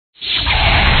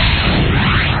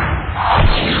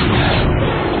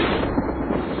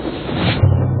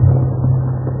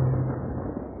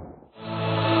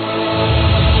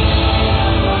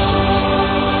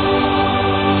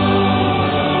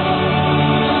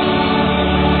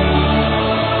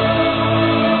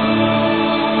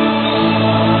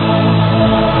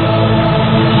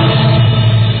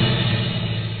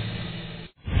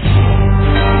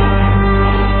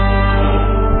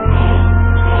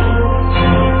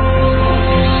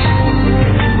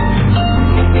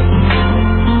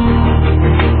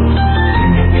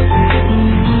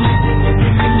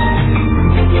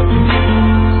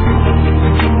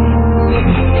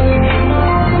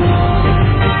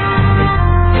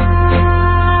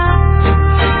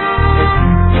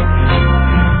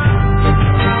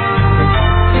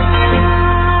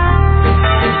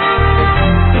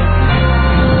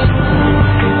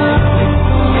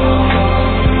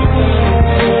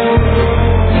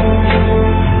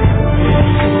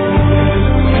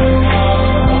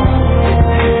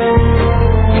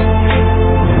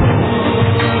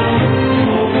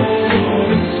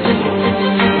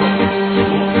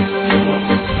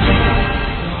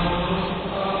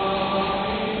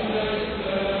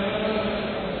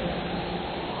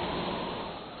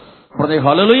പറഞ്ഞേ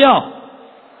ഹല്ലേലൂയ.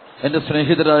 എന്റെ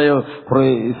സ്നേഹിതരായ കുറെ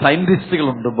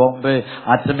സയന്റിസ്റ്റുകളുണ്ട് ബോംബെ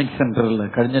ആറ്റമിക് സെന്ററിൽ.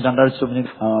 കഴിഞ്ഞ 2 ആഴ്ച മുന്നേ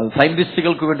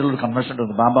സയന്റിസ്റ്റുകൾക്ക് വേണ്ടിയുള്ള ഒരു കൺവെൻഷൻ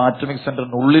ഉണ്ട്. ബോംബെ ആറ്റമിക്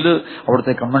സെന്ററിനുള്ളിൽ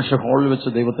അവിടുത്തെ കൺവെൻഷൻ ഹാളിൽ വെച്ച്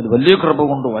ദൈവത്തിന്റെ വലിയ കൃപ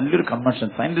കൊണ്ട് വലിയൊരു convention,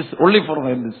 scientist only four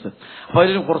scientist. അപ്പൊ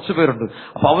അതിൽ കുറച്ച് പേരുണ്ട്.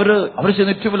 അപ്പൊ അവര്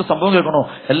ചെയ്യുന്ന ഏറ്റവും വലിയ സംഭവം കേൾക്കണോ,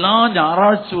 എല്ലാ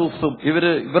ഞായറാഴ്ച ദിവസവും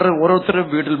ഇവരുടെ ഓരോരുത്തരും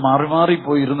വീട്ടിൽ മാറി മാറി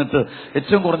പോയി ഇരുന്നിട്ട്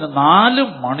ഏറ്റവും കുറഞ്ഞ 4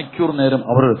 മണിക്കൂർ നേരം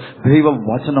അവർ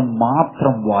ദൈവവചനം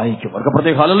മാത്രം വായിക്കും. അവർക്ക്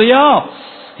പ്രത്യേക ഹല്ലേലൂയ.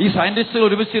 ഈ സയന്റിസ്റ്റുകൾ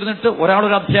ഒരുമിച്ചിരുന്നിട്ട്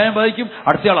ഒരാളൊരു അധ്യായം വായിക്കും,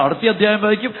 അടുത്തയാൾ അടുത്ത അധ്യായം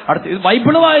വായിക്കും, ഇത്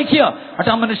ബൈബിള് വായിക്കുക.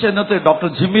 ആ മനുഷ്യൻ ഇന്നത്തെ ഡോക്ടർ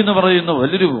ജിമ്മി എന്ന് പറയുന്ന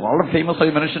വളരെ ഫേമസ്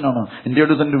ആയ മനുഷ്യനാണ്.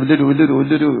 ഇന്ത്യയുടെ തന്നെ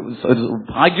വലിയൊരു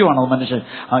ഭാഗ്യമാണ് ആ മനുഷ്യൻ.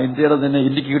 ഇന്ത്യയുടെ തന്നെ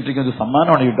ഇന്ത്യക്ക് കിട്ടിയിരിക്കുന്ന ഒരു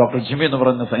സമ്മാനമാണ് ഈ ഡോക്ടർ ജിമ്മി എന്ന്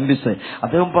പറയുന്ന സയന്റിസ്റ്റ്.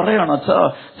 അദ്ദേഹം പറയാണ്, അച്ഛാ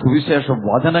സുവിശേഷ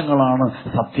വചനങ്ങളാണ്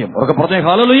സത്യം. അവർക്ക് പറഞ്ഞേ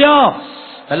ഹല്ലേലൂയ.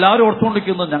 എല്ലാവരും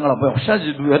ഓർത്തുകൊണ്ടിരിക്കുന്നത് ഞങ്ങൾ പക്ഷേ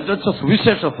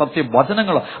സുവിശേഷ സത്യം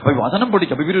വചനങ്ങൾ. അപ്പൊ വചനം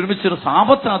പഠിക്കും. അപ്പൊ ഇവരൊരുമിച്ച്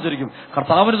സാബത്ത് ആചരിക്കും,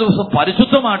 കർത്താവിന്റെ ദിവസം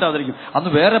പരിശുദ്ധമായിട്ട് ആചരിക്കും. അന്ന്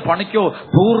വേറെ പണിക്കോ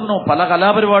ടൂറിനോ പല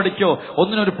കലാപരിപാടിക്കോ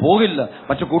ഒന്നിനും അവർ പോകില്ല.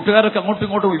 മറ്റു കൂട്ടുകാരൊക്കെ അങ്ങോട്ടും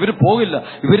ഇങ്ങോട്ടും ഇവർ പോകില്ല.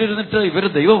 ഇവരിരുന്നിട്ട് ഇവർ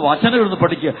ദൈവവചനം ഇരുന്ന്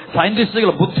പഠിക്കുക.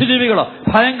 സയന്റിസ്റ്റുകൾ, ബുദ്ധിജീവികൾ,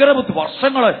 ഭയങ്കര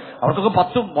വർഷങ്ങള്, അവർക്കൊക്കെ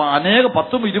 10,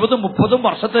 20, 30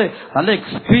 വർഷത്തെ നല്ല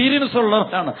എക്സ്പീരിയൻസ്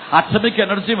ഉള്ളവരാണ്, ആറ്റമിക്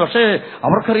എനർജി. പക്ഷേ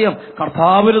അവർക്കറിയാം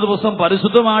കർത്താവിന്റെ ദിവസം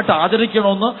പരിശുദ്ധമായിട്ട്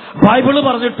ആചരിക്കണമെന്ന് ബൈബിള്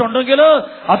പറഞ്ഞിട്ടുണ്ടെങ്കിൽ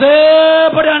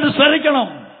അതേപടി അനുസരിക്കണം.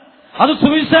 അത്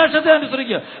സുവിശേഷത്തെ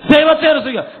അനുസരിക്കുക, ദൈവത്തെ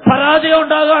അനുസരിക്കുക. പരാജയം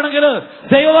ഉണ്ടാകുകയാണെങ്കിൽ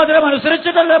ദൈവവചനം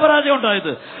അനുസരിച്ചിട്ടല്ലേ പരാജയം ഉണ്ടായത്.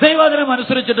 ദൈവവചനം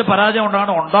അനുസരിച്ചിട്ട് പരാജയം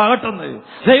ഉണ്ടാകട്ടെന്ന്.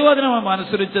 ദൈവവചനം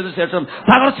അനുസരിച്ചതിന് ശേഷം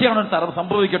തകർച്ചയാണ്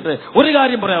സംഭവിക്കട്ടെ. ഒരു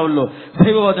കാര്യം പറയാമല്ലോ,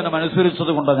 ദൈവവചനം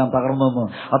അനുസരിച്ചത് കൊണ്ടാണ് ഞാൻ തകർന്നതെന്ന്.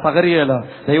 ആ തകരുകയല്ല.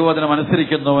 ദൈവവചനം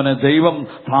അനുസരിക്കുന്നവനെ ദൈവം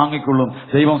താങ്ങിക്കൊള്ളും,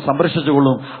 ദൈവം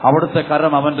സംരക്ഷിച്ചുകൊള്ളും. അവിടുത്തെ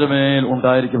കരം അവന്റെ മേൽ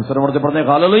ഉണ്ടായിരിക്കും. സ്വരമോടെ പറഞ്ഞേ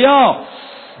ഹല്ലേലൂയ,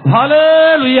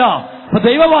 ഹല്ലേലൂയ.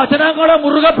 ദൈവവചനങ്ങളെ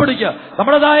മുറുകെ പിടിക്കുക,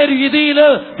 നമ്മുടേതായ രീതിയിൽ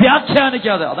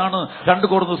വ്യാഖ്യാനിക്കാതെ. അതാണ് 2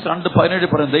 കൊരിന്ത്യർ 2:17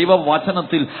 പറയുന്നത്.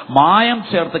 ദൈവവചനത്തിൽ മായം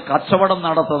ചേർത്ത് കച്ചവടം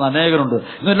നടത്തുന്ന അനേകരുണ്ട്.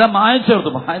 ഇന്നെല്ലാം മായം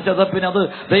ചേർത്താൽ പിന്നെ അത്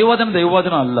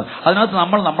ദൈവവചനം അല്ല. അതിനകത്ത്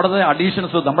നമ്മൾ നമ്മുടേതായ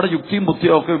അഡീഷൻസ്, നമ്മുടെ യുക്തിയും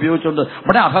ബുദ്ധിയും ഒക്കെ ഉപയോഗിച്ചുകൊണ്ട്,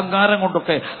 നമ്മുടെ അഹങ്കാരം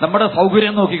കൊണ്ടൊക്കെ, നമ്മുടെ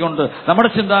സൗകര്യം നോക്കിക്കൊണ്ട്,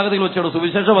 നമ്മുടെ ചിന്താഗതികൾ വെച്ചുകൊണ്ട്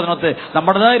സുവിശേഷ വചനത്തെ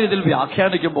നമ്മുടേതായ രീതിയിൽ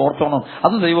വ്യാഖ്യാനിക്കുമ്പോൾ ഓർത്തോണം,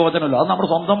 അത് ദൈവവചനമല്ല, അത്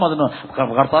നമ്മുടെ സ്വന്തം വചനം.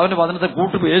 കർത്താവിന്റെ വചനത്തെ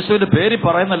യേശുവിന്റെ പേര്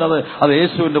പറയുന്നല്ലാതെ അത്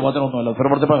യേശുവിന്റെ വചനമൊന്നും.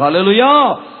 ഹല്ലേലൂയ.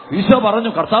 ഈശോ പറഞ്ഞു,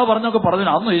 കർത്താവ് പറഞ്ഞൊക്കെ പറഞ്ഞു,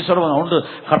 അന്ന് ഈശോയുടെ വചനം. അതുകൊണ്ട്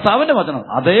കർത്താവിന്റെ വചനം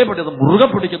അതേപടി അത് മുറുകെ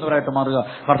പിടിക്കുന്നവരായിട്ട് മാറുക.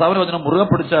 കർത്താവിന്റെ വചനം മുറുകെ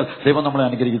പിടിച്ചാൽ ദൈവം നമ്മളെ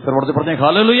അനുഗ്രഹിക്കും. സർവ്വത്തിൽ പറഞ്ഞേ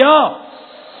ഹല്ലേലൂയ.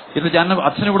 ഇന്ന് ഞാൻ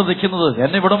അച്ഛനിവിടെ നിൽക്കുന്നത്,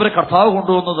 എന്നെ ഇവിടം വരെ കർത്താവ്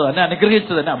കൊണ്ടുവന്നത്, എന്നെ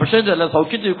അനുഗ്രഹിച്ചത്, എന്നെ അഭിഷേകം അല്ല,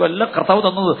 സൗഖ്യം ചെയ്യുക, എല്ലാം കർത്താവ്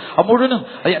തന്നത് മുഴുവനും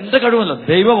എന്റെ കഴിവല്ല,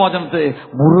 ദൈവവചനത്തെ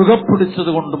മുറുകെ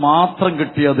പിടിച്ചത് കൊണ്ട് മാത്രം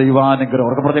കിട്ടിയ ദൈവാനുഗ്രഹം.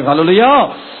 അവർക്ക് പറഞ്ഞ ഹല്ലേലൂയ.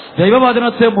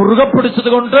 ദൈവവചനത്തെ മുറുകെ പിടിച്ചത്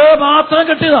കൊണ്ട് മാത്രം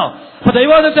കിട്ടിയതാ. അപ്പൊ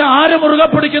ദൈവവചനത്തെ ആര് മുറുകെ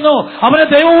പിടിക്കുന്നു അവനെ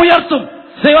ദൈവം ഉയർത്തും,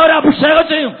 ദൈവം അവരെ അഭിഷേകം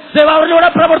ചെയ്യും, ദൈവം അവരിലൂടെ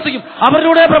പ്രവർത്തിക്കും,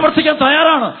 അവരിലൂടെ പ്രവർത്തിക്കാൻ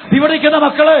തയ്യാറാണ്. ഇവിടെ ഇരിക്കുന്ന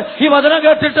മക്കളെ, ഈ വചനം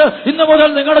കേട്ടിട്ട് ഇന്നു മുതൽ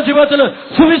നിങ്ങളുടെ ജീവിതത്തിൽ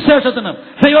സുവിശേഷത്തിന്,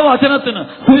 ദൈവവചനത്തിന്,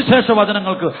 സുവിശേഷ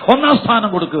വചനങ്ങൾക്ക് 1ാം സ്ഥാനം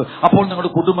കൊടുക്കുക. അപ്പോൾ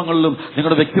നിങ്ങളുടെ കുടുംബങ്ങളിലും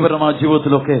നിങ്ങളുടെ വ്യക്തിപരമായ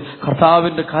ജീവിതത്തിലൊക്കെ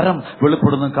കർത്താവിന്റെ കരം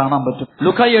വെളിപ്പെടുന്നത് കാണാൻ പറ്റും.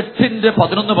 ലൂക്കാ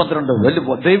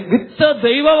 8:11-12 വിത്ത്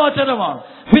ദൈവവചനമാണ്,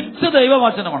 വിത്ത്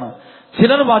ദൈവവചനമാണ്.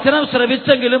 ചിലർ വചനം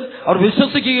ശ്രവിച്ചെങ്കിലും അവർ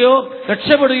വിശ്വസിക്കുകയോ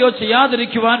രക്ഷപ്പെടുകയോ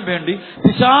ചെയ്യാതിരിക്കുവാൻ വേണ്ടി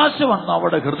പിശാച് വന്ന്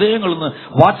അവരുടെ ഹൃദയങ്ങളിൽ നിന്ന്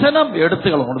വചനം എടുത്തു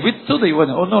കളഞ്ഞു. വിത്ത്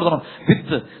ദൈവവചനം ഒന്ന് ഓർക്കണം,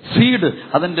 വിത്ത് സീഡ്,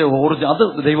 അതിന്റെ ഓറിജിൻ അത്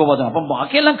ദൈവവചനം. അപ്പം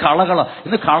ബാക്കിയെല്ലാം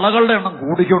ഇന്ന് കളകളുടെ എണ്ണം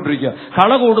കൂടിക്കൊണ്ടിരിക്കുക. കള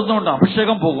കൂടുന്നതുകൊണ്ട്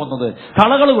അഭിഷേകം പോകുന്നത്,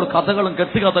 കഥകളും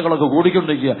കെട്ടുകഥകളൊക്കെ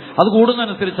കൂടിക്കൊണ്ടിരിക്കുക. അത്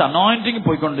കൂടുന്നതനുസരിച്ച് അനോയിന്റിങ്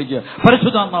പോയിക്കൊണ്ടിരിക്കുക.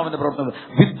 പരിശുദ്ധാത്മാവിന്റെ പ്രവർത്തനം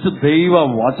വിത്ത്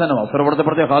ദൈവവചനം.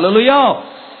 അവസരപ്പെടുത്തപ്പെടുത്തിയ ഹല്ലേലൂയ,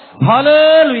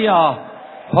 ഹല്ലേലൂയ.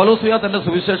 പൗലോസ് തന്റെ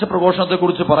സുവിശേഷ പ്രഘോഷണത്തെ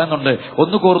കുറിച്ച് പറയുന്നുണ്ട്.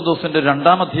 1 കൊരിന്ത്യർ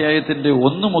 2-ാം അധ്യായത്തിന്റെ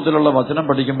 1 മുതലുള്ള വചനം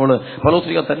പഠിക്കുമ്പോൾ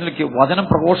പൗലോസ് തന്നിലേക്ക് വചനം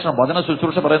പ്രഘോഷണം, വചന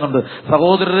ശുശ്രൂഷ പറയുന്നുണ്ട്.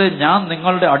 സഹോദരരെ, ഞാൻ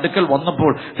നിങ്ങളുടെ അടുക്കൽ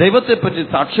വന്നപ്പോൾ ദൈവത്തെപ്പറ്റി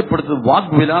സാക്ഷ്യപ്പെടുത്തത്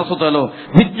വാഗ്വിലാസത്താലോ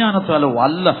വിജ്ഞാനത്താലോ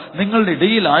അല്ല, നിങ്ങളുടെ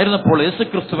ഇടയിലായിരുന്നപ്പോൾ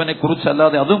യേശുക്രിസ്തുവിനെ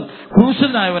കുറിച്ചല്ലാതെ, അതും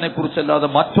ക്രൂശനായവനെ കുറിച്ചല്ലാതെ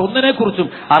മറ്റൊന്നിനെ കുറിച്ചും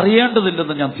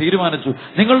അറിയേണ്ടതില്ലെന്ന് ഞാൻ തീരുമാനിച്ചു.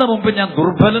 നിങ്ങളുടെ മുമ്പിൽ ഞാൻ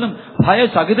ദുർബലനും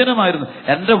ഭയചകിതനുമായിരുന്നു.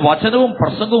 എന്റെ വചനവും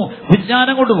പ്രസംഗവും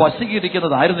വിജ്ഞാനം കൊണ്ട്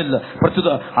വശീകരിക്കുന്നത് ആയിരുന്നില്ല, പ്രത്യുത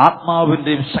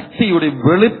ആത്മാവിന്റെയും ശക്തിയുടെയും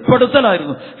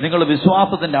വെളിപ്പെടുത്തലായിരുന്നു. നിങ്ങളുടെ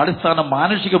വിശ്വാസത്തിന്റെ അടിസ്ഥാനം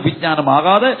മാനുഷിക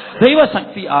വിജ്ഞാനമാകാതെ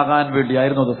ദൈവശക്തി ആകാൻ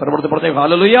വേണ്ടിയായിരുന്നു. സർവ്വത്തിൽ പറഞ്ഞ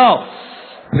ഹല്ലേലൂയ.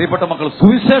 പ്രിയപ്പെട്ട മക്കൾ,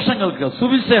 സുവിശേഷം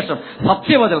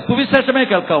സത്യവചനം, സുവിശേഷമേ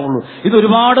കേൾക്കാവുള്ളൂ. ഇത്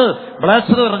ഒരുപാട്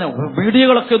ബ്ലാസ്റ്റർ പറഞ്ഞ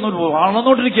മീഡിയകളൊക്കെ ഒന്ന്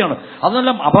വളർന്നുകൊണ്ടിരിക്കുകയാണ്.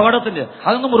 അതെല്ലാം അപകടത്തിന്റെ,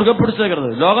 അതൊന്നും മുറുകെ പിടിച്ചേക്കരുത്.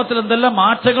 ലോകത്തിൽ എന്തെല്ലാം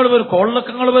മാറ്റങ്ങൾ വരും,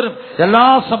 കോളിളക്കങ്ങൾ വരും, എല്ലാ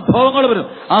സംഭവങ്ങളും വരും.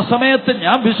 ആ സമയത്ത്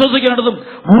ഞാൻ വിശ്വസിക്കേണ്ടതും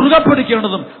മുറുകെ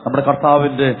പിടിക്കേണ്ടതും നമ്മുടെ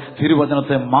കർത്താവിന്റെ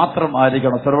തിരുവചനത്തെ മാത്രം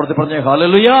ആയിരിക്കണം. സർവ്വത്തിൽ പറഞ്ഞ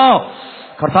ഹല്ലേലൂയ.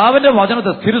 കർത്താവിന്റെ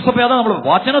വചനത്തെ, തിരുസഭയാണ് നമ്മൾ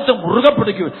വചനത്തെ മുറുകെ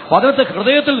പിടിക്കുക, വചനത്തെ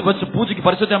ഹൃദയത്തിൽ വെച്ച് പൂജിക്കും.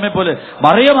 പരിശുദ്ധ അമ്മയെ പോലെ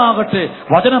മറിയമാകട്ടെ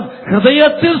വചനം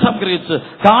ഹൃദയത്തിൽ സംഗ്രഹിച്ച്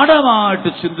ഗാഢമായിട്ട്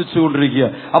ചിന്തിച്ചുകൊണ്ടിരിക്കുക.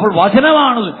 അപ്പോൾ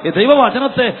വചനമാണ്,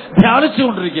 ദൈവവചനത്തെ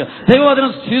ധ്യാനിച്ചുകൊണ്ടിരിക്കുക,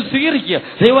 ദൈവവചനം സ്വീകരിക്കുക,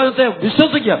 ദൈവവചനത്തെ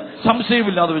വിശ്വസിക്കുക,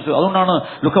 സംശയമില്ലാതെ വിശ്വസിക്കുക. അതുകൊണ്ടാണ്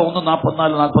ലുക്ക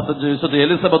 1:44-45 വിശുദ്ധ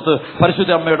എലിസബത്ത്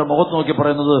പരിശുദ്ധ അമ്മയുടെ മുഖത്ത് നോക്കി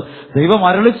പറയുന്നത്, ദൈവം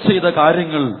അരുളി ചെയ്ത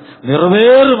കാര്യങ്ങൾ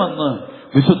നിറവേറുമെന്ന്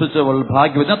വിശ്വസിച്ചവൾ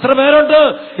ഭാഗ്യവതി. എത്ര പേരുണ്ട്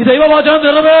ഈ ദൈവവചനം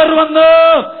നിറവേറുമെന്ന്,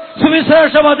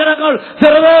 സുവിശേഷ വചനങ്ങൾ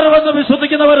നിറവേറുമെന്ന്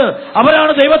വിശ്വസിക്കുന്നവർ?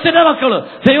 അവരാണ് ദൈവത്തിന്റെ മക്കള്,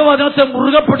 ദൈവവചനത്തെ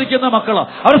മുറുകെ പിടിക്കുന്ന മക്കള്.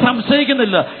 അവർ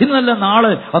സംശയിക്കുന്നില്ല, ഇന്നല്ല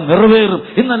നാളെ അത് നിറവേറും,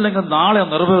 ഇന്നല്ലെങ്കിൽ നാളെ അത്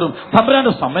നിറവേറും.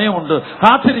 തമ്പുരാന്റെ സമയമുണ്ട്.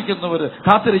 കാത്തിരിക്കുന്നവര്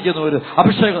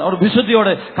അഭിഷേകം, അവർ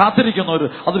വിശുദ്ധിയോടെ കാത്തിരിക്കുന്നവര്,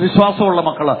 അത് വിശ്വാസമുള്ള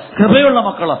മക്കള്, കൃപയുള്ള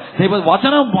മക്കള്,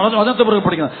 വചനത്തെ മുറുകെ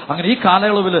പിടിക്കുന്നത്. അങ്ങനെ ഈ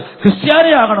കാലയളവിൽ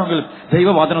ക്രിസ്ത്യാനിയാകണമെങ്കിൽ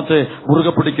ദൈവവചനത്തെ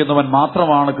മുറുകെ പിടിക്കുന്നവൻ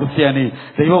മാത്രമാണ് ക്രിസ്ത്യാനി.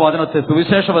 ദൈവവചനത്തെ,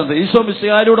 സുവിശേഷ വചനത്തെ, ഈശോ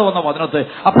മിശിഹായിലൂടെ വന്ന വചനത്തെ,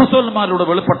 അപ്പോസ്തലന്മാരിലൂടെ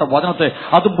വെളിപ്പെട്ട വചനത്തെ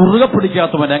അത് മുറുകെ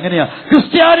പിടിക്കാത്തവൻ എങ്ങനെയാ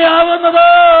ക്രിസ്ത്യാനിയാകുന്നത്?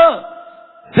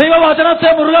 ദൈവവചനത്തെ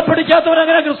മുറുകെ പിടിക്കാത്തവൻ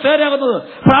എങ്ങനെയാ ക്രിസ്ത്യാനിയാകുന്നത്?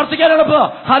 പ്രാർത്ഥിക്കാൻ എളുപ്പമാ,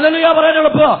 ഹല്ലേലൂയ പറയാൻ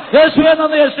എളുപ്പമാ, യേശുവേ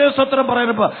നന്ദി, യേശുവേ സ്തോത്രം പറയാൻ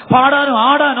എളുപ്പമാ, പാടാനും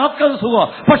ആടാനും ഒക്കെ സുഖമാ.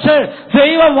 പക്ഷേ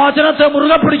ദൈവവചനത്തെ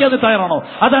മുറുകെ പിടിക്കാൻ തയ്യാറാണോ?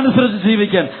 അതനുസരിച്ച്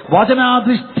ജീവിക്കാൻ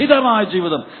വചനാധിഷ്ഠിതമായ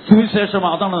ജീവിതം, സുവിശേഷം,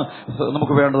 അതാണ്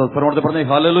നമുക്ക് വേണ്ടത്. പ്രവർത്തി പറഞ്ഞേ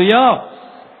ഹല്ലേലൂയ,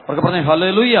 അവർക്ക് പറഞ്ഞേ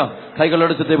ഹല്ലേലൂയ.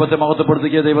 കൈകളടിച്ച് ദൈവത്തെ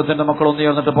മഹത്വപ്പെടുത്തിക്കുക. ദൈവത്തിന്റെ മക്കൾ ഒന്ന്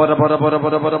ചേർന്നിട്ട് പോരാ പോരാ പോരാ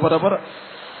പോരാ പോരാ പോരാ പോരാ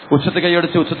ഉച്ചത്ത്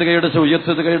കൈയടിച്ച്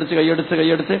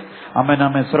കൈയടിച്ച് അമ്മേൻ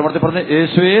അമ്മേൻ സ്വരമർത്തി പറഞ്ഞേ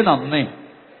യേശുവേ നന്ദി.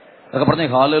 അതൊക്കെ പറഞ്ഞേ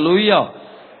ഹല്ലേലൂയ,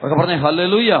 അതൊക്കെ പറഞ്ഞേ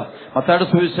ഹല്ലേലൂയ. മത്തായിയുടെ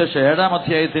സുവിശേഷം 7-ാം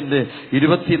അധ്യായത്തിന്റെ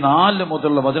 24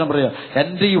 മുതലുള്ള വചനം പറയാ,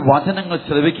 എന്റെ ഈ വചനങ്ങൾ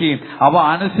ശ്രവിക്കുകയും അവ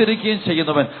അനുസരിക്കുകയും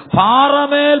ചെയ്യുന്നവൻ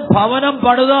പാറമേൽ ഭവനം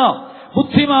പണിത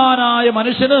ബുദ്ധിമാനായ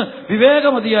മനുഷ്യന്,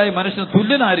 വിവേകമതിയായ മനുഷ്യന്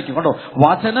തുല്യനായിരിക്കും. കണ്ടോ,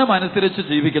 വചനം അനുസരിച്ച്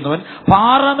ജീവിക്കുന്നവൻ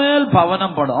പാറമേൽ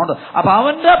ഭവനം പണിത. അതുകൊണ്ട് അപ്പൊ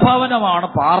അവന്റെ ഭവനമാണ്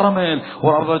പാറമേൽ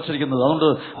ഉറപ്പിച്ചിരിക്കുന്നത്. അതുകൊണ്ട്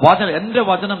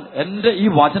എന്റെ ഈ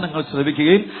വചനങ്ങൾ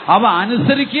ശ്രവിക്കുകയും അവ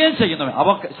അനുസരിക്കുകയും ചെയ്യുന്നവൻ. അവ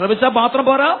ശ്രവിച്ചാൽ മാത്രം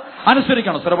പോരാ,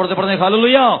 അനുസരിക്കണം. സ്വരപ്പെടുത്തി പറഞ്ഞ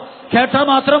ഹല്ലേലൂയ. കേട്ടാൽ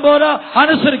മാത്രം പോരാ,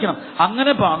 അനുസരിക്കണം.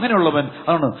 അങ്ങനെയുള്ളവൻ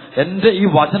ആണ് എന്റെ ഈ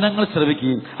വചനങ്ങൾ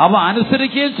ശ്രവിക്കുകയും അവ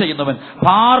അനുസരിക്കുകയും ചെയ്യുന്നവൻ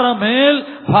പാറമേൽ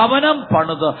ഭവനം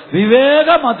പണിത്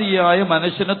വിവേകമതിയായ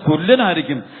മനുഷ്യന്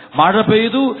തുല്യനായിരിക്കും. മഴ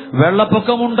പെയ്തു,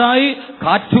 വെള്ളപ്പൊക്കമുണ്ടായി,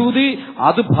 കാറ്റൂതി,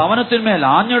 അത് ഭവനത്തിന്മേൽ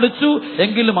ആഞ്ഞടിച്ചു,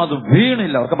 എങ്കിലും അത്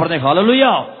വീണില്ല. അവർക്ക് പറഞ്ഞേ ഹല്ലേലൂയ.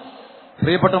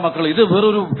 പ്രിയപ്പെട്ട മക്കൾ, ഇത്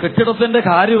വേറൊരു കെട്ടിടത്തിന്റെ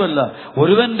കാര്യമല്ല,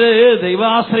 ഒരുവന്റെ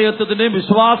ദൈവാശ്രയത്വത്തിന്റെയും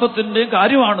വിശ്വാസത്തിന്റെയും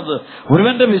കാര്യമാണിത്.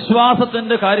 ഒരുവന്റെ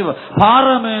വിശ്വാസത്തിന്റെ കാര്യം.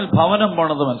 പാറമേൽ ഭവനം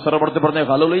പണിതവൻ. സ്വരപ്പെടുത്തി പറഞ്ഞേ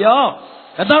ഹല്ലേലൂയ.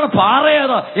 എന്താണ്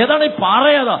പാറയേതാ? ഏതാണ് ഈ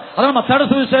പാറയേതാ? അതാണ് മത്തായിയുടെ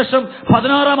സുവിശേഷം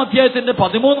 16-ാം അധ്യായത്തിന്റെ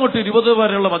 13 തൊട്ട് 20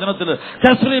 വരെയുള്ള വചനത്തിൽ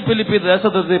കെസ്രയ ഫിലിപ്പി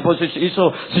ദേശത്തെത്തിയപ്പോൾ ഈശോ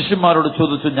ശിഷ്യന്മാരോട്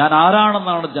ചോദിച്ചു, ഞാൻ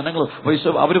ആരാണെന്നാണ് ജനങ്ങൾ?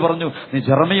 അവര് പറഞ്ഞു, നീ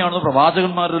ജെറമിയാണെന്ന്,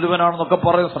 പ്രവാചകന്മാരിൽ ഒരുവനാണെന്നൊക്കെ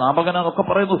പറയുന്നു, സ്നാപകനാന്നൊക്കെ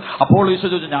പറയുന്നു. അപ്പോൾ ഈശോ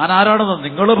ചോദിച്ചു, ഞാൻ ആരാണെന്ന്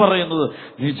നിങ്ങൾ പറയുന്നത്?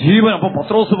 നീ ജീവൻ. അപ്പൊ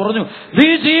പത്രോസ് പറഞ്ഞു, നീ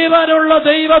ജീവനുള്ള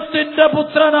ദൈവത്തിന്റെ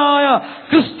പുത്രനായ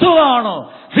ക്രിസ്തുവാണ്.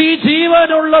 നീ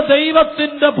ജീവനുള്ള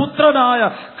ദൈവത്തിന്റെ പുത്രനായ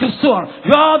ക്രിസ്തുവാണ്.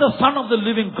 You are the son of the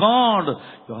living God.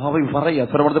 പറയാ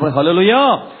ഹല്ലേലൂയ.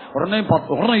 ഉടനെ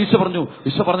ഈശോ പറഞ്ഞു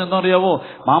എന്താ അറിയാവോ?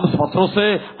 പത്രോസേ,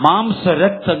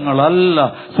 മാംസരക്തങ്ങളല്ല,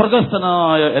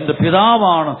 സ്വർഗസ്ഥനായ എന്റെ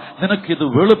പിതാവാണ് നിനക്കിത്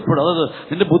വെളിപ്പെടും. അതായത്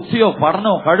നിന്റെ ബുദ്ധിയോ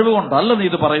പഠനമോ കഴിവ് കൊണ്ടല്ല നീ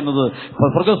ഇത് പറയുന്നത്,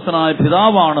 സ്വർഗസ്ഥനായ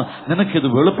പിതാവാണ് നിനക്കിത്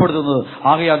വെളിപ്പെടുത്തുന്നത്.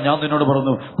 ആകയാൽ ഞാൻ നിന്നോട്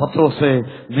പറഞ്ഞു, പത്രോസേ,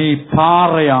 നീ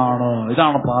പാറയാണ്.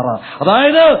 ഇതാണ് പാറ.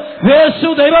 അതായത് യേശു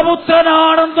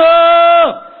ദൈവപുത്രനാണെന്ന്,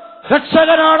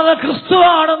 രക്ഷകനാണെന്ന്,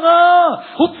 ക്രിസ്തുവാണെന്ന്,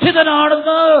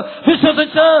 ഉത്ഥിതനാണെന്ന്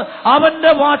വിശ്വസിച്ച്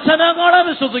അവന്റെ വചനങ്ങളെ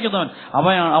വിശ്വസിക്കുന്നവൻ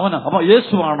അവൻ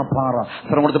യേശുവാണ് പാറ.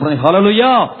 ഹല്ലേലൂയ.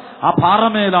 ആ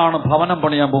പാറമേലാണ് ഭവനം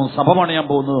പണിയാൻ പോകുന്നത്, സഭ പണിയാൻ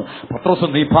പോകുന്നത്. പത്രോസ്,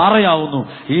 നീ പാറയാവുന്നു.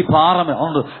 ഈ പാറമേ,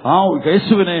 അതുകൊണ്ട് ആ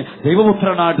യേശുവിനെ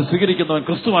ദൈവപുത്രനായിട്ട് സ്വീകരിക്കുന്നവൻ,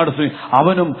 ക്രിസ്തുവായിട്ട്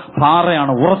അവനും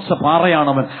പാറയാണ്, ഉറച്ച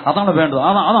പാറയാണവൻ. അതാണ് വേണ്ടത്.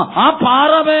 ആ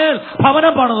പാറമേൽ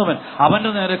ഭവനം പണിതവൻ.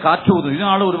 അവന്റെ നേരെ കാറ്റൂന്നു.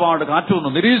 ഇതിനാണ് ഒരുപാട്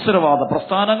കാറ്റൂന്നു. നിരീശ്വരവാദ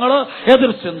പ്രസ്ഥാനങ്ങൾ,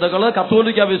 എതിർ ചിന്തകള്,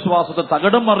 കത്തോലിക്ക വിശ്വാസത്തെ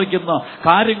തകിടം മറിക്കുന്ന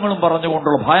കാര്യങ്ങളും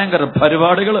പറഞ്ഞുകൊണ്ടുള്ള ഭയങ്കര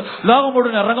പരിപാടികൾ ലോകം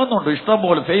മുഴുവൻ ഇറങ്ങുന്നുണ്ട്.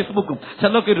 ഇഷ്ടംപോലെ ഫേസ്ബുക്കും,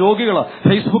 ചിലർക്ക്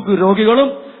ഫേസ്ബുക്ക് രോഗികളും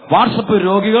വാട്സപ്പ്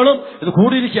രോഗികളും ഇത്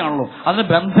കൂടിയിരിക്കുകയാണല്ലോ. അതിന്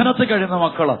ബന്ധനത്തിൽ കഴിയുന്ന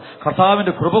മക്കള്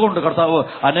കർത്താവിന്റെ കൃപ കൊണ്ട് കർത്താവ്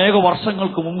അനേക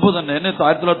വർഷങ്ങൾക്ക് മുമ്പ് തന്നെ എന്നെ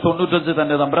 1995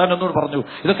 തന്നെ തമ്പുരാൻ എന്നോട് പറഞ്ഞു,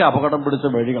 ഇതൊക്കെ അപകടം പിടിച്ച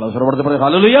വഴികളാണ്. സ്വരപ്പെടുത്തി പറയും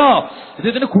ഹല്ലേലൂയ.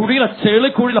 ഇതിന് കുഴിയില്ല,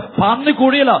 ചെളിക്കുഴിയില്ല,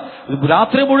 പന്നിക്കുഴിയില്ല,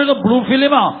 രാത്രി മുഴുവൻ ബ്ലൂ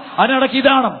ഫിലിമാ. അതിനിടയ്ക്ക്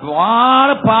ഇതാണ്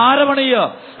പാരമണിയ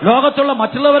ലോകത്തുള്ള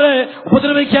മറ്റുള്ളവരെ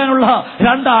ഉപദ്രവിക്കാനുള്ള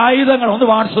 2 ആയുധങ്ങൾ. ഒന്ന്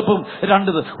വാട്സപ്പും,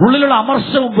 2 ഉള്ളിലുള്ള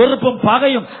അമർഷവും വെറുപ്പും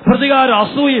പകയും പ്രതികാരം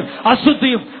അസൂയയും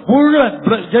അശുദ്ധിയും മുഴുവൻ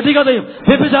ജഡികതയും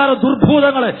വ്യഭിചാര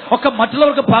ദുർഭൂതങ്ങളെ ഒക്കെ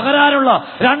മറ്റുള്ളവർക്ക് പകരാനുള്ള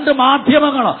 2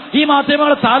 മാധ്യമങ്ങൾ. ഈ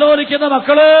മാധ്യമങ്ങളെ താലോലിക്കുന്ന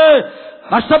മക്കള്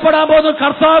നഷ്ടപ്പെടാൻ പോകുന്ന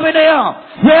കർത്താവിനെയാ.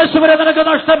 യേശുവിനെ നിനക്ക്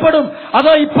നഷ്ടപ്പെടും.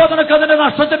 അതോ ഇപ്പൊ നിനക്ക് അതിന്റെ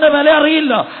നഷ്ടത്തിന്റെ വില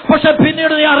അറിയില്ല, പക്ഷെ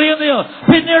പിന്നീട് നീ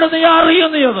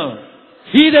അറിയുന്നത്.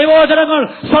 ഈ ദൈവവചനങ്ങൾ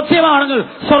സത്യമാണെങ്കിൽ,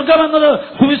 സ്വർഗമെന്നത്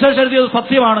സുവിശേഷം എഴുതിയത്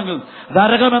സത്യമാണെങ്കിൽ,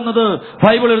 നരകമെന്നത്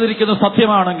ബൈബിൾ എഴുതിയിരിക്കുന്നത്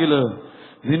സത്യമാണെങ്കിൽ,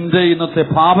 നിന്റെ ഇന്നത്തെ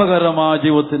പാപകരമായ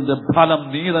ജീവിതത്തിന്റെ ഫലം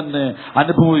നീ തന്നെ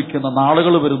അനുഭവിക്കുന്ന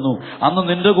നാളുകൾ വരുന്നു. അന്ന്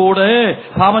നിന്റെ കൂടെ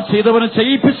പാപം ചെയ്തവനും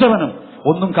ചെയ്യിപ്പിച്ചവനും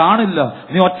ഒന്നും കാണില്ല.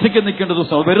 നീ ഒറ്റയ്ക്ക് നിൽക്കേണ്ട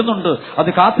ദിവസം വരുന്നുണ്ട്. അത്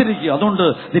കാത്തിരിക്കുക. അതുകൊണ്ട്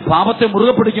നീ പാപത്തെ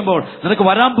മുറുകെ പിടിക്കുമ്പോൾ നിനക്ക്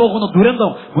വരാൻ പോകുന്ന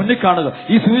ദുരന്തം മുന്നിൽ കാണുക.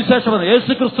 ഈ സുവിശേഷം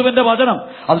യേശു ക്രിസ്തുവിന്റെ വചനം,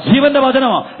 അത് ജീവന്റെ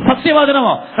വചനമാ,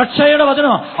 സത്യവചനമാ, രക്ഷയുടെ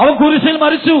വചനമാ. അവൻ കുരിശിൽ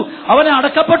മരിച്ചു, അവനെ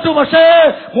അടക്കപ്പെട്ടു, പക്ഷേ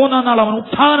 3-ാം നാൾ അവൻ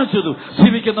ഉത്ഥാനം ചെയ്തു.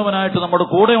 ജീവിക്കുന്നവനായിട്ട് നമ്മുടെ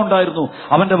കൂടെ ഉണ്ടായിരുന്നു.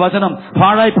 അവന്റെ വചനം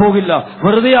പാഴായി പോകില്ല,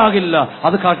 വെറുതെ ആകില്ല.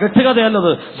 അത്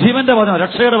കെട്ടുകഥയല്ലത്, ജീവന്റെ വചനം,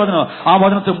 രക്ഷയുടെ വചനം. ആ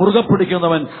വചനത്തെ മുറുകെ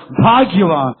പിടിക്കുന്നവൻ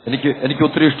ഭാഗ്യവാൻ. എനിക്ക്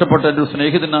ഒത്തിരി ഇഷ്ടപ്പെട്ട എന്റെ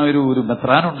സ്നേഹിതനായ ഒരു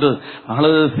മെത്രാനുണ്ട്.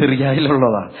 ആള്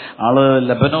സിറിയയിലുള്ളതാണ്. ആള്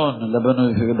ലെബനോൻ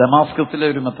ദമാസ്കസിലെ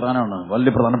ഒരു മെത്രാനാണ്.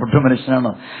 വലിയ പ്രധാനപ്പെട്ട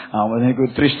മനുഷ്യനാണ്. എനിക്ക്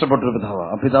ഒത്തിരി ഇഷ്ടപ്പെട്ട ഒരു പിതാവ്.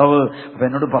 ആ പിതാവ്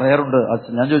എന്നോട് പറയാറുണ്ട്,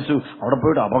 ഞാൻ ചോദിച്ചു, അവിടെ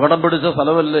പോയിട്ട് അപകടം പിടിച്ച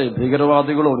സ്ഥലമല്ലേ,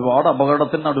 ഭീകരവാദികൾ ഒരുപാട്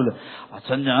അപകടത്തിന് നടുവില്.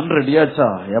 അച്ഛൻ ഞാൻ റെഡിയാച്ചാ,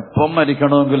 എപ്പം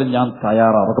മരിക്കണമെങ്കിലും ഞാൻ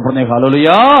തയ്യാറാ. അതൊക്കെ പറഞ്ഞേ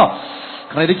ഹല്ലേലൂയ.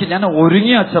 കാരണം ഞാൻ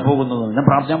ഒരുങ്ങി അച്ഛ പോകുന്നത്. ഞാൻ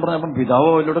പറഞ്ഞപ്പം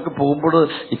പിതാവ് അതിലൂടെയൊക്കെ പോകുമ്പോൾ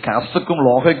ഈ കാസ്റ്റക്കും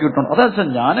ലോഹയൊക്കെ കിട്ടണം. അതച്ഛൻ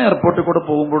ഞാൻ എയർപോർട്ടിൽ കൂടെ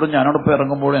പോകുമ്പോഴും ഞാനോടൊപ്പം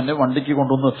ഇറങ്ങുമ്പോഴും എന്നെ വണ്ടിക്ക്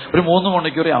കൊണ്ടുവന്ന് ഒരു 3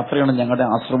 മണിക്കൂർ യാത്രയാണ് ഞങ്ങളുടെ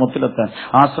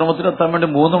ആശ്രമത്തിലെത്താൻ വേണ്ടി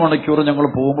 3 മണിക്കൂർ ഞങ്ങൾ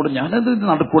പോകുമ്പോഴും ഞാനത്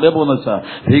നടുക്കൂടെ പോകുന്ന വെച്ചാ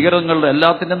ഭീകരങ്ങളുടെ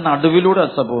എല്ലാത്തിന്റെ നടുവിലൂടെ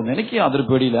അച്ഛ പോകുന്നത്. എനിക്ക് യാതൊരു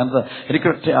പേടിയില്ല. എന്താ,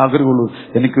 എനിക്കൊറ്റ ആഗ്രഹമുള്ളൂ,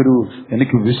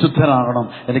 എനിക്ക് വിശുദ്ധനാകണം,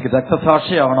 എനിക്ക്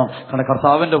രക്തസാക്ഷിയാകണം. കാരണം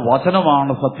കർത്താവിന്റെ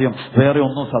വചനമാണ് സത്യം, വേറെ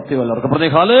ഒന്നും സത്യമല്ല. അവർക്ക്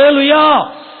പറഞ്ഞേ ഹല്ലേലൂയ.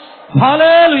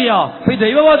 ഹല്ലേലൂയ. ഈ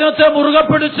ദൈവവചനത്തെ മുറുകെ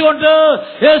പിടിച്ചുകൊണ്ട്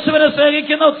യേശുവിനെ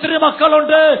സ്നേഹിക്കുന്ന ഒത്തിരി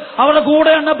മക്കളുണ്ട്. അവരുടെ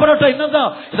കൂടെ എണ്ണപ്പെടട്ടെ. ഇന്നെന്താ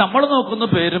നമ്മൾ നോക്കുന്ന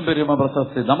പേരും പെരുമ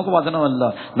പ്രശസ്തി നമുക്ക് വചനമല്ല,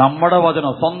 നമ്മുടെ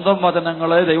വചനം, സ്വന്തം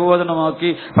വചനങ്ങളെ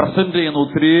ദൈവവചനമാക്കി പ്രസന്റ് ചെയ്യുന്ന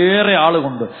ഒത്തിരിയേറെ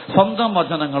ആളുകളുണ്ട്. സ്വന്തം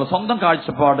വചനങ്ങൾ, സ്വന്തം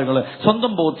കാഴ്ചപ്പാടുകള്,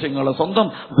 സ്വന്തം ബോധ്യങ്ങള്, സ്വന്തം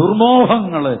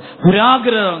ദുർമോഹങ്ങള്,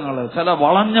 ദുരാഗ്രഹങ്ങള്, ചില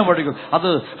വളഞ്ഞ വഴികൾ, അത്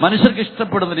മനുഷ്യർക്ക്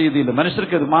ഇഷ്ടപ്പെടുന്ന രീതിയിൽ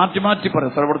മനുഷ്യർക്ക് മാറ്റി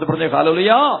പറയും. സർവ്വത്തിൽ പറഞ്ഞ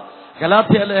ഹല്ലേലൂയ.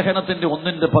 ഗലാത്യ ലേഖനത്തിന്റെ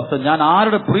 1:10 ഞാൻ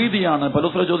ആരുടെ പ്രീതിയാണ്,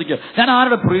 പൗലോസ് ചോദിക്കുക, ഞാൻ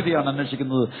ആരുടെ പ്രീതിയാണ്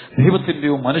അന്വേഷിക്കുന്നത്,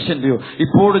 ദൈവത്തിന്റെയോ മനുഷ്യന്റെയോ?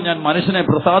 ഇപ്പോഴും ഞാൻ മനുഷ്യനെ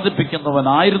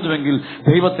പ്രസാദിപ്പിക്കുന്നവനായിരുന്നുവെങ്കിൽ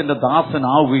ദൈവത്തിന്റെ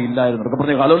ദാസനാവുകയില്ലായിരുന്നു.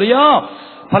 പറഞ്ഞ ഹല്ലേലൂയ.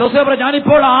 പൗലോസ് പറയാം,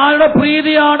 ഞാനിപ്പോൾ ആരുടെ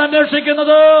പ്രീതിയാണ്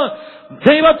അന്വേഷിക്കുന്നത്,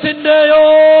 ദൈവത്തിന്റെയോ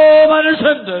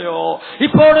മനുഷ്യന്റെയോ?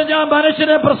 ഇപ്പോഴും ഞാൻ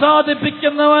മനുഷ്യനെ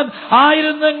പ്രസാദിപ്പിക്കുന്നവൻ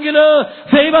ആയിരുന്നെങ്കിൽ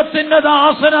ദൈവത്തിന്റെ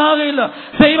ദാസനാകില്ല.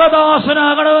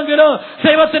 ദൈവദാസനാകണമെങ്കിൽ,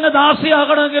 ദൈവത്തിന്റെ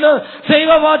ദാസിയാകണമെങ്കിൽ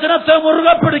ദൈവവചനത്തെ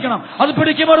മുറുകെ പിടിക്കണം. അത്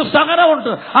പിടിക്കുമ്പോൾ ഒരു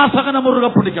സഹനമുണ്ട്, ആ സഹനം മുറുകെ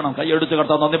പിടിക്കണം. കൈയെടുത്ത്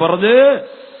കർത്താവ് നന്ദി പറഞ്ഞ്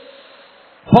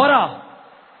പോരാ.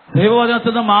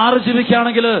 ദൈവവചനത്തിൽ നിന്ന് മാറി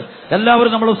ജീവിക്കുകയാണെങ്കിൽ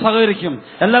എല്ലാവരും നമ്മൾ സഹകരിക്കും,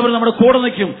 എല്ലാവരും നമ്മുടെ കൂടെ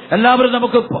നിൽക്കും, എല്ലാവരും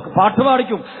നമുക്ക്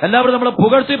പാട്ടുപാടിക്കും, എല്ലാവരും നമ്മളെ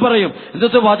പുകഴ്ത്തി പറയും.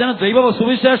 ഇന്നത്തെ വചനം, ദൈവ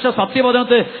സുവിശേഷ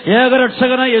സത്യവചനത്തെ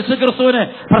ഏകരക്ഷകനായ യേശുക്രിസ്തുവിനെ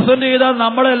പ്രസന്റ് ചെയ്താൽ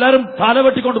നമ്മളെല്ലാവരും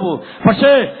തലവെട്ടിക്കൊണ്ടു പോകും.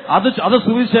 പക്ഷേ അത്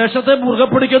സുവിശേഷത്തെ മുറുകെ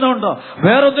പിടിക്കുന്നുണ്ട്,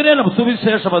 വേറൊന്നിനെയല്ല.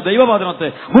 സുവിശേഷം ദൈവവചനത്തെ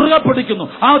മുറുകെ പിടിക്കുന്നു.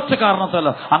 ആ ഒറ്റ കാരണത്തല്ല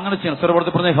അങ്ങനെ ചെയ്യണം.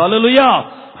 സർവ്വത്തിൽ പറഞ്ഞ ഹല്ലേലൂയ.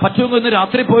 പറ്റുമെങ്കിൽ ഇന്ന്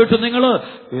രാത്രി പോയിട്ട് നിങ്ങൾ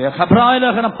ഹെബ്രായ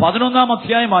ലേഖനം 11-ാം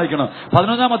അധ്യായം വായിക്കണം.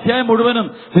 11-ാം അധ്യായം മുഴുവനും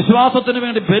വിശ്വാസത്തിന്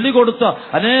വേണ്ടി ബലി കൊടുത്ത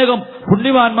അനേകം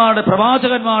പുണ്യവാന്മാരുടെ,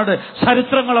 പ്രവാചകന്മാരുടെ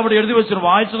ചരിത്രങ്ങൾ അവിടെ എഴുതി വെച്ചിട്ട്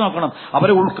വായിച്ചു നോക്കണം.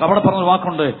 അവിടെ പറഞ്ഞ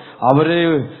വാക്കുണ്ട്, അവരെ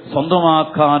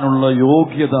സ്വന്തമാക്കാനുള്ള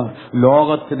യോഗ്യത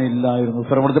ലോകത്തിനില്ലായിരുന്നു.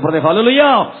 സർവ്വത്തിൽ പറഞ്ഞ ഹല്ലേലൂയ.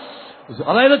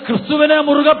 അതായത് ക്രിസ്തുവിനെ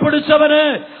മുറുകെ പിടിച്ചവനെ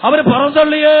അവര്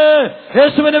പുറന്തള്ളിയേ.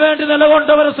 യേശുവിന് വേണ്ടി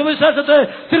നിലകൊണ്ടവരെ, സുവിശേഷത്തെ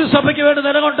തിരുസഭയ്ക്ക് വേണ്ടി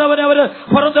നിലകൊണ്ടവനെ അവര്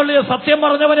പുറന്തള്ളിയ. സത്യം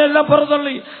പറഞ്ഞവനെ എല്ലാം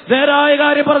പുറന്തള്ളി. നേരായ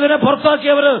കാര്യം പറഞ്ഞതിനെ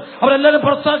അവരെല്ലാവരും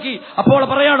പുറത്താക്കി. അപ്പോൾ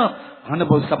പറയാണ്,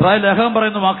 ഹെബ്രായ ലേഖനം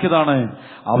പറയുന്ന വാക്യതാണ്,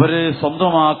 അവരെ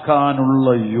സ്വന്തമാക്കാനുള്ള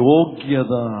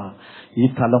യോഗ്യത ഈ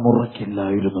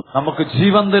തലമുറയ്ക്കില്ലായിരുന്നു. നമുക്ക്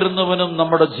ജീവൻ തരുന്നവനും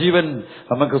നമ്മുടെ ജീവൻ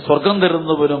നമുക്ക് സ്വർഗം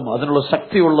തരുന്നവനും അതിനുള്ള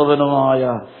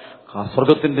ശക്തിയുള്ളവനുമായ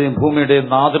സ്വർഗത്തിന്റെയും ഭൂമിയുടെയും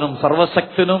നാഥനും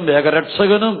സർവശക്തനും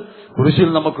ഏകരക്ഷകനും കുരിശിൽ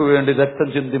നമുക്ക് വേണ്ടി രക്തം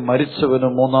ചിന്തി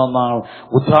മരിച്ചവനും 3-ാം നാൾ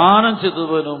ഉത്ഥാനം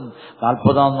ചെയ്തവനും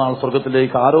 40-ാം നാൾ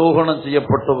സ്വർഗത്തിലേക്ക് ആരോഹണം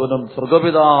ചെയ്യപ്പെട്ടവനും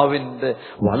സ്വർഗപിതാവിന്റെ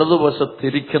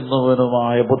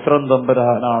വലതുവശത്തിരിക്കുന്നവനുമായ പുത്രൻ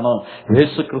തമ്പുരാനാണ്.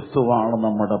 യേശുക്രിസ്തുവാണ്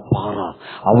നമ്മുടെ പാറ.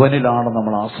 അവനിലാണ്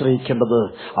നമ്മൾ ആശ്രയിക്കേണ്ടത്.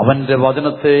 അവന്റെ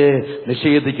വചനത്തെ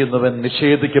നിഷേധിക്കുന്നവൻ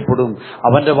നിഷേധിക്കപ്പെടും.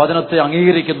 അവന്റെ വചനത്തെ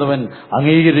അംഗീകരിക്കുന്നവൻ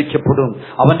അംഗീകരിക്കപ്പെടും.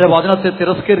 അവന്റെ വചനത്തെ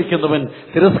തിരസ്കരിക്കുന്നവൻ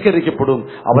തിരസ്കരിക്കപ്പെടും.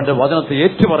 അവന്റെ വചനത്തെ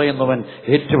ഏറ്റുപറയുന്നവൻ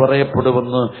ഏറ്റുപറയപ്പെടും.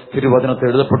 കളയപ്പെടുമെന്ന് തിരുവചനത്തിൽ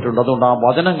എഴുതപ്പെട്ടിട്ടുണ്ട്. അതുകൊണ്ട് ആ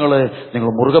വചനങ്ങളെ നിങ്ങൾ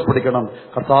മുറുകെ പിടിക്കണം.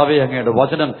 കർത്താവേ, അങ്ങയുടെ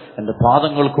വചനം എൻ്റെ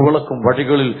പാദങ്ങൾക്ക് വിളക്കും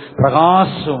വഴികളിൽ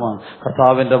പ്രകാശവുമാണ്.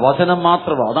 കർത്താവിന്റെ വചനം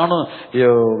മാത്രമാണ്. അതാണ്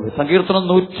സങ്കീർത്തനം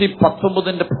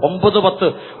 119:9-10.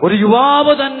 ഒരു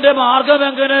യുവാവ് തന്റെ മാർഗം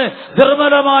എങ്ങനെ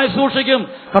നിർമ്മലമായി സൂക്ഷിക്കും?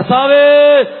 കർത്താവേ,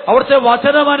 അവിടുത്തെ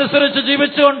വചനം അനുസരിച്ച്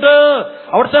ജീവിച്ചുകൊണ്ട്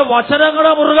അവിടുത്തെ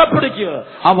വചനങ്ങളെ മുറുകെ പിടിക്കുക.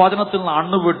 ആ വചനത്തിൽ നിന്ന്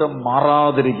അണ്ണുവിട്ടും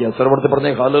മാറാതിരിക്കുക. സർവ്വത്തിൽ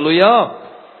പറഞ്ഞേ ഹല്ലേലൂയ.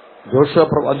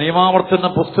 നിയമാവർത്തന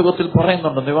പുസ്തകത്തിൽ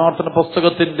പറയുന്നുണ്ട്. നിയമാവർത്തന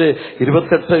പുസ്തകത്തിന്റെ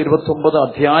 28-29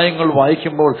 അധ്യായങ്ങൾ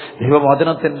വായിക്കുമ്പോൾ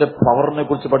ദൈവവചനത്തിന്റെ പവറിനെ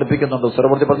കുറിച്ച് പഠിപ്പിക്കുന്നുണ്ട്.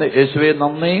 സർവ്വത്തിൽ പറഞ്ഞ യേശുവേ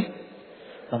നന്ദി.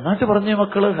 നന്നായിട്ട് പറഞ്ഞേ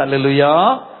മക്കള്. ഹല്ലേലൂയ.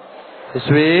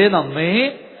 യേശുവേ നന്ദി.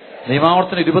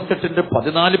 നിയമാവർത്തനം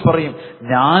 28:14 പറയും,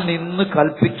 ഞാൻ ഇന്ന്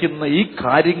കൽപ്പിക്കുന്ന ഈ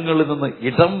കാര്യങ്ങളിൽ നിന്ന്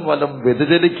ഇടം വലം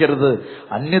വ്യതിചലിക്കരുത്,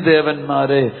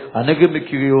 അന്യദേവന്മാരെ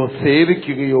അനുഗമിക്കുകയോ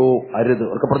സേവിക്കുകയോ അരുത്.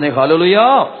 ഒക്കെ പറഞ്ഞേ ഹല്ലേലൂയ.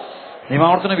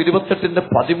 നിയമാവർത്തനം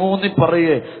 28:13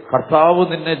 പറയേ, കർത്താവ്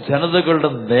നിന്നെ ജനതകളുടെ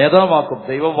നേതാവാക്കും.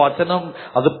 ദൈവവചനം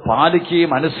അത്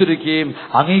പാലിക്കുകയും അനുസരിക്കുകയും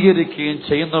അംഗീകരിക്കുകയും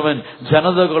ചെയ്യുന്നവൻ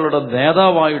ജനതകളുടെ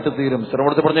നേതാവായിട്ട് തീരും.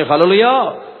 സർവ്വത്തിൽ പറഞ്ഞേ ഹല്ലേലൂയ.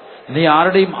 നീ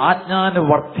ആരുടെയും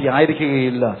ആജ്ഞാനുവർത്തി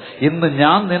ആയിരിക്കുകയില്ല. ഇന്ന്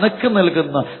ഞാൻ നിനക്ക്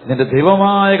നൽകുന്ന നിന്റെ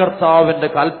ദൈവമായ കർത്താവിന്റെ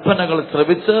കൽപ്പനകൾ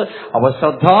ശ്രവിച്ച് അവ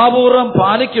ശ്രദ്ധാപൂർവം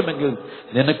പാലിക്കുമെങ്കിൽ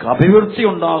നിനക്ക് അഭിവൃദ്ധി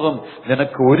ഉണ്ടാകും,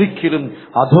 നിനക്ക് ഒരിക്കലും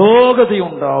അധോഗതി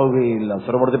ഉണ്ടാവുകയില്ല.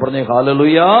 സർവ്വത്തിൽ പറഞ്ഞേ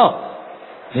ഹല്ലേലൂയ.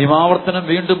 നിയമാവർത്തനം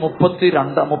വീണ്ടും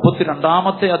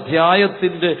 32-ാമത്തെ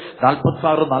അധ്യായത്തിന്റെ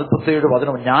 46-47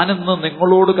 വചനം, ഞാനിന്ന്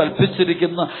നിങ്ങളോട്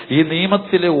കൽപ്പിച്ചിരിക്കുന്ന ഈ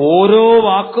നിയമത്തിലെ ഓരോ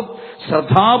വാക്കും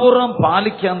ശ്രദ്ധാപൂർവം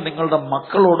പാലിക്കാൻ നിങ്ങളുടെ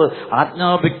മക്കളോട്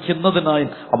ആജ്ഞാപിക്കുന്നതിനായി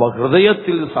അവ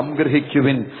ഹൃദയത്തിൽ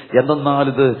സംഗ്രഹിക്കുവിൻ. എന്നാൽ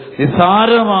ഇത്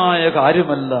നിസ്സാരമായ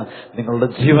കാര്യമല്ല, നിങ്ങളുടെ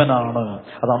ജീവനാണ്.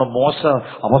 അതാണ് മോശ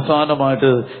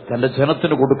അവസാനമായിട്ട് തന്റെ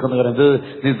ജനത്തിന് കൊടുക്കുന്ന കാര്യം.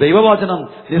 ഇത് ദൈവവചനം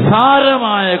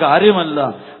നിസ്സാരമായ കാര്യമല്ല,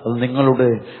 അത് നിങ്ങളുടെ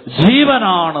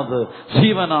ജീവനാണത്.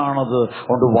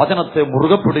 അതുകൊണ്ട് വചനത്തെ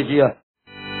മുറുകെ പിടിക്കുക.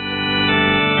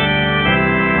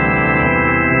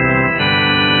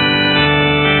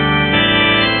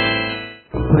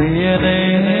 പ്രിയനേ,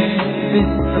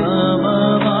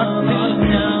 വിശ്രമനാട്ടിൽ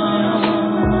ഞാൻ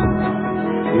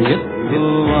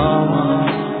എത്തുവാൻ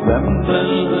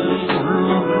വെമ്പൽ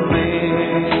കൊള്ളുന്നേ.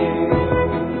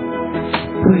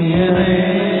 പ്രിയനേ,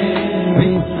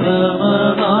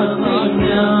 വിശ്രമനാട്ടിൽ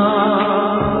ഞാൻ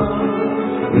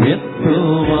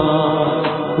എത്തുവാൻ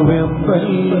വെമ്പൽ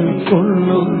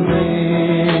കൊള്ളുന്നേ.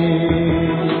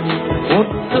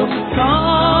 ഒട്ടും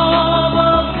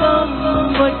താമസം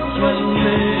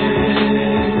വയ്ക്കല്ലേ,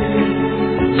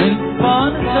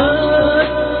 നിൽപ്പാൻ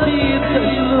ശക്തി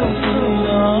തരുന്നതായി.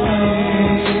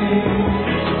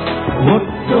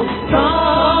 ഒട്ടും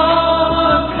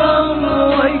താമസം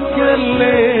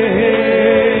വയ്ക്കല്ലേ,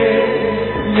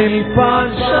 നിൽപ്പാൻ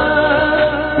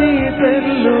ശക്തി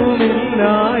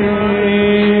തെല്ലുമില്ലായേ.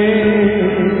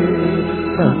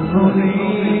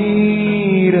 കണ്ണുനീരെന്നു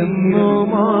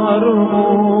മാറുമോ,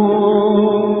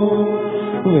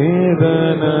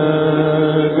 വേദനകളെന്നു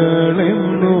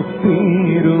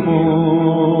തീരുമോ.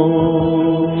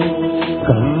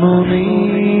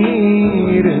 കണ്ണുനീരെന്നു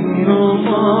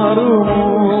മാറുമോ,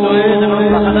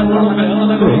 വേദനകളെന്നു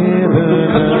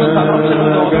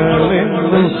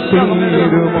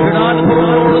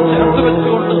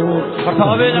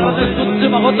കർത്താവേ, ഞങ്ങളെ സ്തുതിച്ച്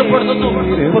മഹത്വപ്പെടുത്തുന്നു.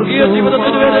 സ്വർഗീയ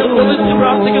ജീവിതത്തിന് വേണ്ടി സ്തുതിച്ച്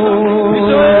പ്രാർത്ഥിക്കുന്നു.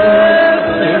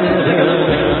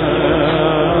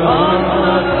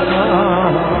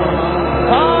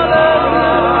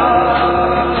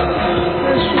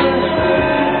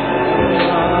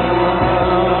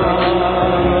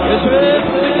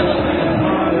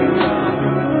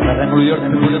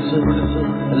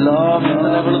 എല്ലാ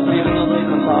വേദനകളും തീരുന്നത്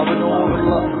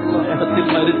കർത്താവിനോടുള്ള സ്നേഹത്തിൽ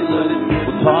മരിച്ച്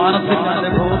ഉത്ഥാനത്തിന്റെ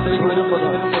അനുഭവത്തിലേക്ക് വരുമ്പോൾ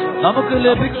നമുക്ക്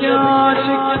ലഭിക്കാൻ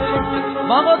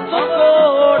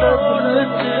മഹത്വത്തോടെ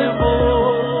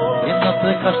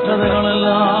ഇന്നത്തെ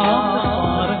കഷ്ടതകളെല്ലാം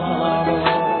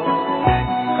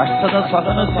കഷ്ടത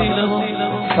സഹനശീലവും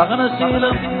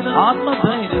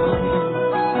ആത്മധൈര്യവും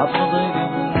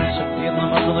ശക്തിയും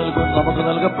നമുക്ക്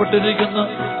നൽകപ്പെട്ടിരിക്കുന്ന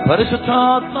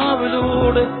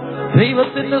പരിശുദ്ധാത്മാവിലൂടെ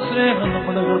ദൈവത്തിന്റെ സ്നേഹം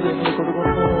നമ്മുടെ ഹൃദയങ്ങളിൽ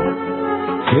കൊടുക്കുന്നു.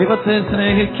 ദൈവത്തെ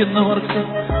സ്നേഹിക്കുന്നവർക്ക്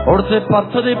അവിടുത്തെ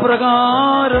പദ്ധതി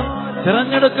പ്രകാരം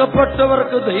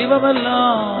തിരഞ്ഞെടുക്കപ്പെട്ടവർക്ക്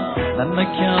ദൈവമെല്ലാം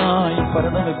നന്മയ്ക്കായി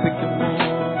പരിണമിപ്പിക്കുന്നു.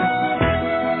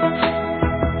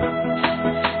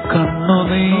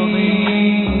 കണ്ണുനീരെന്നു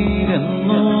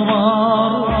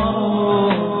മാറുമോ,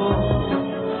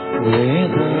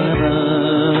 വേദനകളെന്നു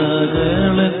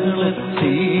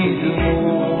തീരുമോ.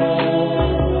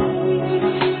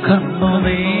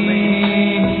 കണ്ണുനീരെന്നു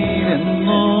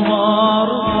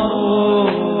മാറുമോ,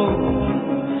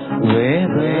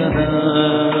 വേദന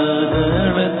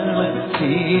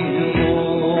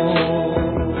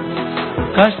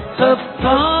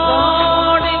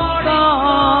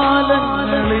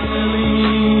കഷ്ടപ്പാടിക്കാലങ്ങളിൽ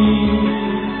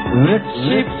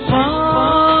രക്ഷിപ്പാനായി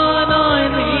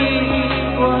നീ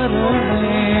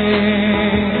വരണേ.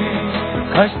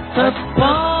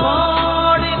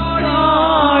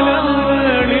 കഷ്ടപ്പാടിക്കാലങ്ങളിൽ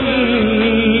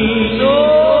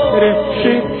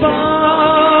രക്ഷിപ്പാനായി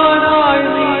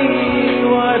നീ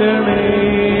വരണേ.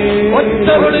 ഒറ്റ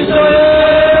വിളിച്ചോയേ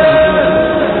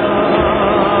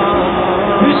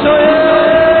ഈശോയേ,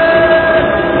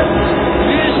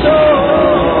 ഈശോ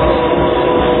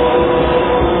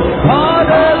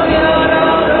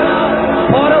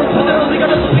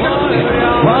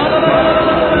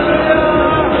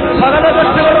സകല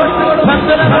കഷ്ടങ്ങളും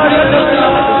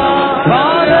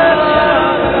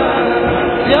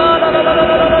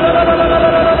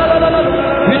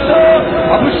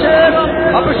അഭിഷേകം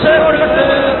അഭിഷേകം കൊടുക്കട്ടെ,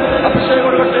 അഭിഷേകം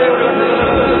കൊടുക്കട്ടെ.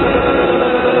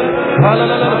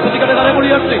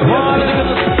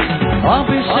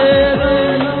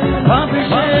 അഭിഷേകം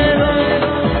അഭിഷേകം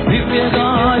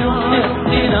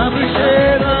ദിവ്യകാരുണ്യത്തിന്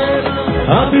അഭിഷേകം,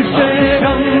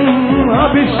 അഭിഷേകം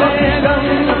അഭിഷേകം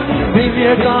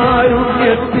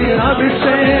ദിവ്യകാരുണ്യത്തിന്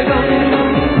അഭിഷേകം,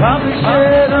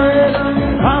 അഭിഷേകം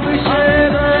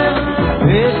അഭിഷേകം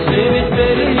യേശുവിന്റെ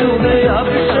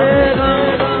അഭിഷേകം,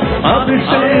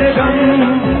 അഭിഷേകം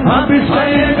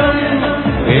അഭിഷേകം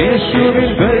യേശുവിൻ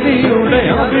ബലിയുടെ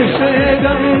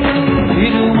അഭിഷേകം.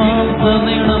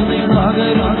 തിരുമാസനിണം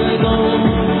പകരുന്നു,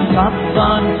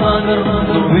 സാത്താൻ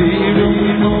പകർന്നു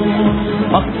വീഴുന്നു,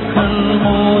 മക്കൾ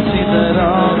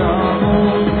മോചിതരാകുന്നു,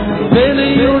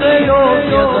 ബലിയുടെ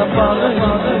യോഗ്യത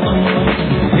പകരുന്നു.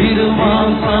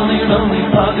 തിരുമാസനിണം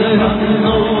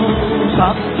പകരുന്നു,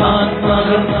 സാത്താൻ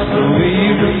പകർന്നു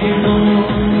വീഴുന്നു,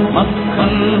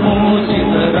 മക്കൾ മോചിത